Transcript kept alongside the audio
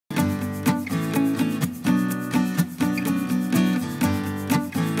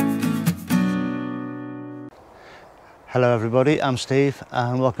Hello everybody, I'm Steve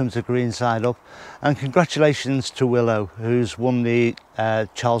and welcome to Green Side Up, and congratulations to Willow who's won the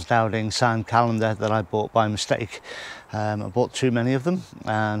Charles Dowding signed calendar that I bought by mistake. I bought too many of them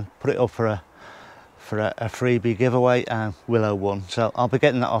and put it up for a freebie giveaway, and Willow won. So I'll be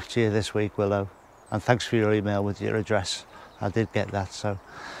getting that off to you this week, Willow, and thanks for your email with your address. I did get that, so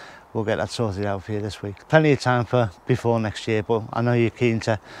we'll get that sorted out for you this week. Plenty of time for before next year, but I know you're keen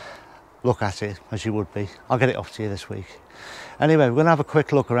to look at it, as you would be. I'll get it off to you this week. Anyway, we're going to have a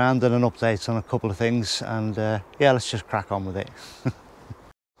quick look around and an update on a couple of things, and yeah, let's just crack on with it.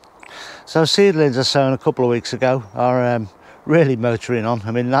 So seedlings I sown a couple of weeks ago are really motoring on. I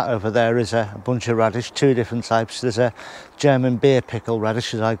mean, that over there is a bunch of radish, two different types. There's a German beer pickle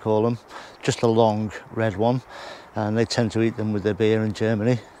radish, as I call them, just a long red one, and they tend to eat them with their beer in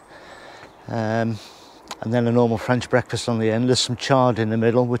Germany. And then a normal French breakfast on the end. There's some chard in the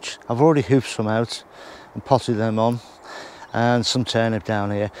middle, which I've already hoofed some out and potted them on, and some turnip down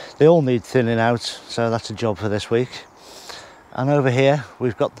here. They all need thinning out, so that's a job for this week. And over here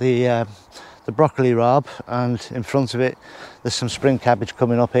we've got the broccoli raab, and in front of it there's some spring cabbage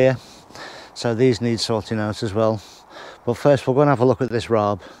coming up here, so these need sorting out as well. But first we're going to have a look at this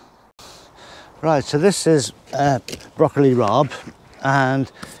raab. Right, so this is broccoli raab,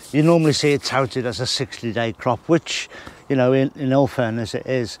 and you normally see it touted as a 60-day crop, which, you know, in all fairness it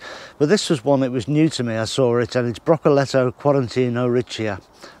is. But this was one that was new to me. I saw it, and it's Broccoletto Quarantino Riccia,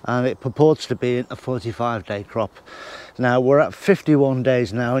 and it purports to be a 45-day crop. Now we're at 51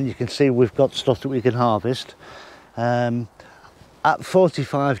 days now, and you can see we've got stuff that we can harvest. At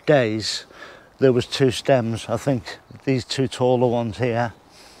 45 days there was two stems. I think these two taller ones here,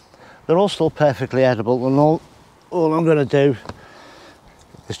 they're all still perfectly edible, and all I'm going to do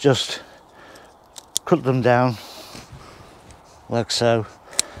is just cut them down like so,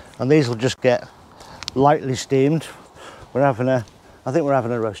 and these will just get lightly steamed. I think we're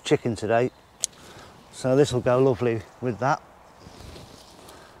having a roast chicken today, so this will go lovely with that.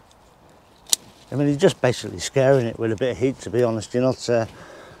 I mean, you're just basically scaring it with a bit of heat, to be honest. You're not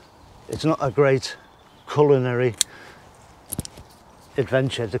it's not a great culinary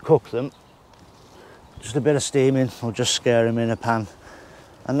adventure to cook them. Just a bit of steaming or just scare them in a pan,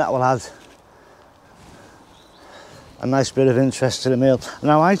 and that will add a nice bit of interest to the meal.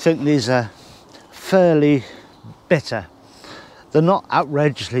 Now I think these are fairly bitter. They're not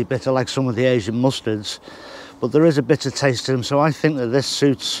outrageously bitter like some of the Asian mustards, but there is a bitter taste to them, so I think that this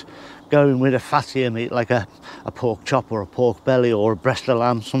suits going with a fattier meat like a pork chop or a pork belly or a breast of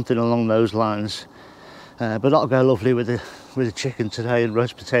lamb, something along those lines. But that'll go lovely with the chicken today and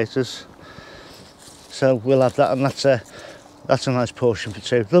roast potatoes. So we'll have that, and that's a nice portion for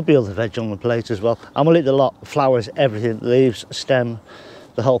two. There'll be other veg on the plate as well, and we'll eat a lot. Flowers, everything, leaves, stem,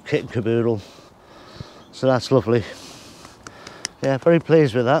 the whole kit and caboodle. So that's lovely. Yeah, very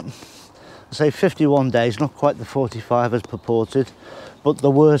pleased with that. I say 51 days, not quite the 45 as purported, but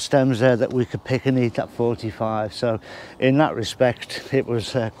there were stems there that we could pick and eat at 45. So in that respect, it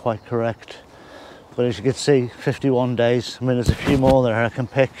was quite correct. But as you can see, 51 days. I mean, there's a few more there I can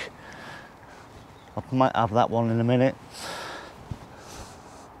pick. I might have that one in a minute.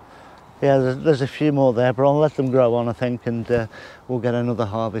 Yeah, there's a few more there, but I'll let them grow on, I think, and we'll get another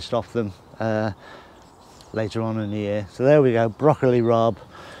harvest off them later on in the year. So there we go, broccoli raab,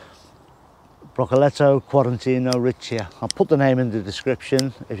 Broccoletto Quarantino Riccia. I'll put the name in the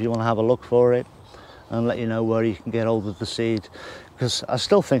description if you want to have a look for it, and let you know where you can get hold of the seed, because I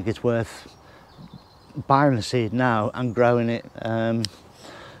still think it's worth buying the seed now and growing it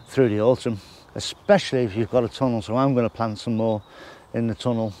through the autumn, especially if you've got a tunnel. So I'm going to plant some more in the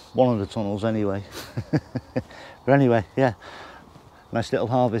tunnel, one of the tunnels anyway. But anyway, yeah, nice little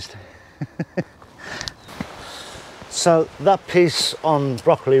harvest. So that piece on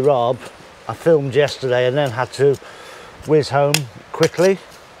broccoli raab I filmed yesterday and then had to whiz home quickly,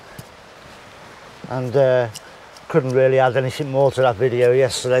 and couldn't really add anything more to that video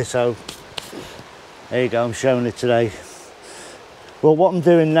yesterday, so there you go, I'm showing it today. Well, what I'm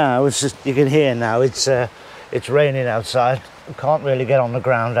doing now is just, you can hear now, it's raining outside. I can't really get on the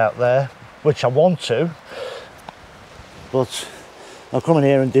ground out there, which I want to, but I'll come in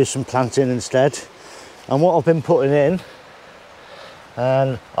here and do some planting instead. And what I've been putting in,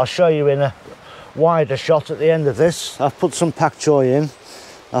 and I'll show you in a wider shot at the end of this, I've put some Pak Choi in.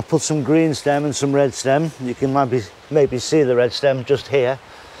 I've put some green stem and some red stem. You can maybe see the red stem just here.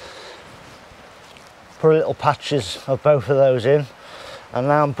 Put little patches of both of those in. And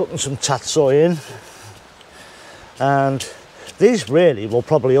now I'm putting some Tatsoi in. And these really will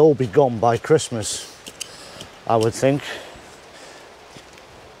probably all be gone by Christmas, I would think.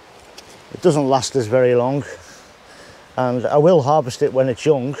 It doesn't last us very long. and I will harvest it when it's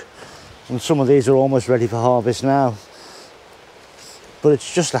young, and some of these are almost ready for harvest now. But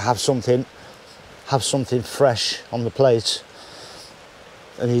it's just to have something fresh on the plate.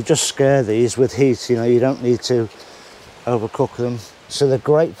 And you just scare these with heat, you know, you don't need to overcook them. So they're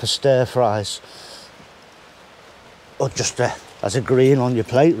great for stir fries, or just as a green on your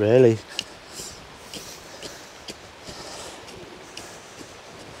plate, really.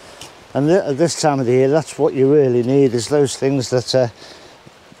 And at this time of the year, that's what you really need, is those things that are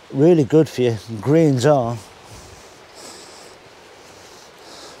really good for you. Greens are.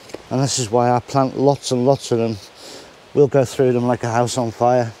 And this is why I plant lots and lots of them. We'll go through them like a house on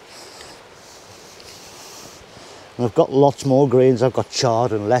fire. And I've got lots more greens. I've got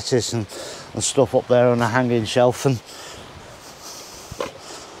chard and lettuce and stuff up there on a hanging shelf, and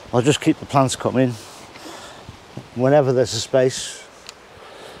I'll just keep the plants coming whenever there's a space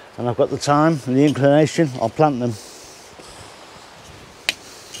and I've got the time and the inclination. I'll plant them.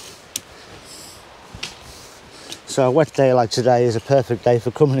 So a wet day like today is a perfect day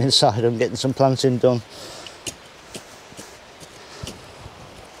for coming inside and getting some planting done.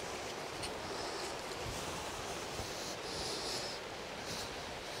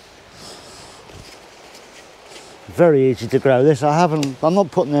 Very easy to grow this. I'm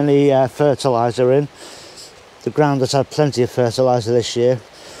not putting any fertiliser in. The ground has had plenty of fertiliser this year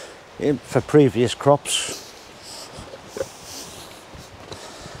for previous crops.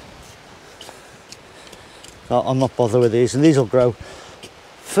 So I'm not bothered with these, and these will grow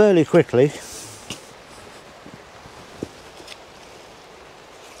fairly quickly.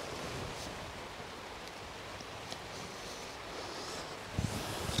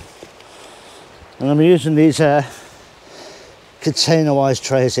 And I'm using these container-wise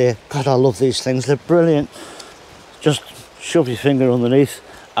trays here. God, I love these things. They're brilliant. Just shove your finger underneath,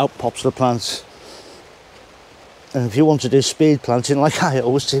 out pops the plants. And if you want to do speed planting, like I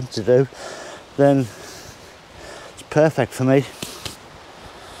always seem to do, then it's perfect for me.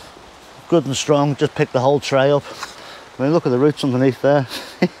 Good and strong. Just pick the whole tray up. I mean, look at the roots underneath there.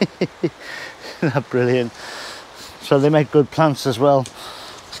 Isn't that brilliant? So they make good plants as well.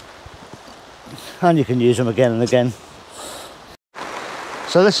 And you can use them again and again.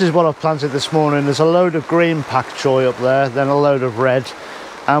 So this is what I've planted this morning. There's a load of green Pak Choi up there, then a load of red,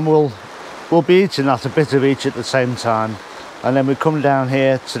 and we'll be eating that, a bit of each at the same time. And then we come down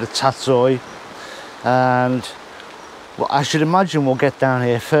here to the Tatsoi, and well, I should imagine we'll get down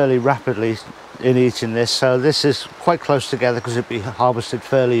here fairly rapidly in eating this. So this is quite close together because it'll be harvested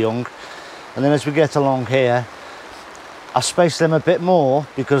fairly young. And then as we get along here, I'll space them a bit more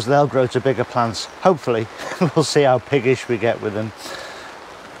because they'll grow to bigger plants. Hopefully. We'll see how piggish we get with them.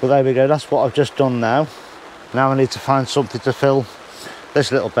 But there we go, that's what I've just done now. Now I need to find something to fill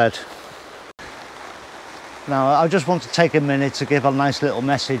this little bed. Now I just want to take a minute to give a nice little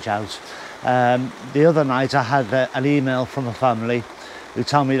message out. The other night I had an email from a family who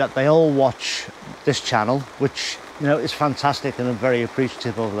told me that they all watch this channel, which, you know, is fantastic, and I'm very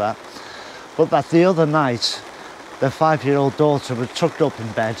appreciative of that. But that the other night their 5-year-old daughter was tucked up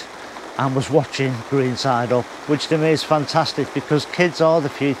in bed and was watching Green Side Up, which to me is fantastic, because kids are the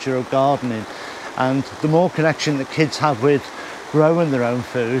future of gardening, and the more connection that kids have with growing their own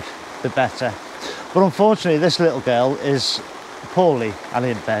food, the better. But unfortunately this little girl is poorly and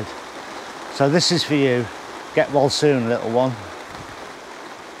in bed. So this is for you. Get well soon, little one.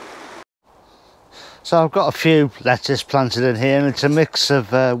 So I've got a few lettuce planted in here, and it's a mix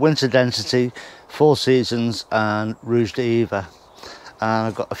of Winter Density, Four Seasons and Rouge d'Hiver. And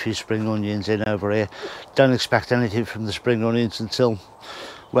I've got a few spring onions in over here. Don't expect anything from the spring onions until,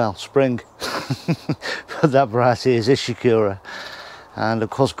 well, spring. But that variety is Ishikura. And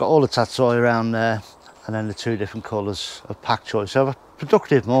of course got all the Tatsoi around there, and then the two different colours of Pak Choi. So a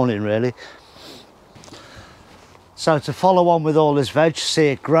productive morning really. So to follow on with all this veg, see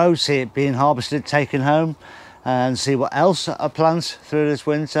it grow, see it being harvested, taken home, and see what else I plant through this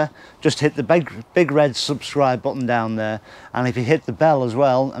winter, just hit the big red subscribe button down there. And if you hit the bell as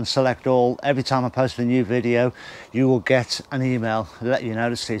well and select all, every time I post a new video, you will get an email to let you know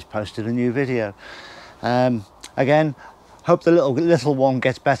that Steve's posted a new video. Again, hope the little one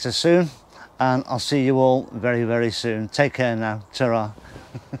gets better soon, and I'll see you all very, very soon. Take care now. Ta-ra.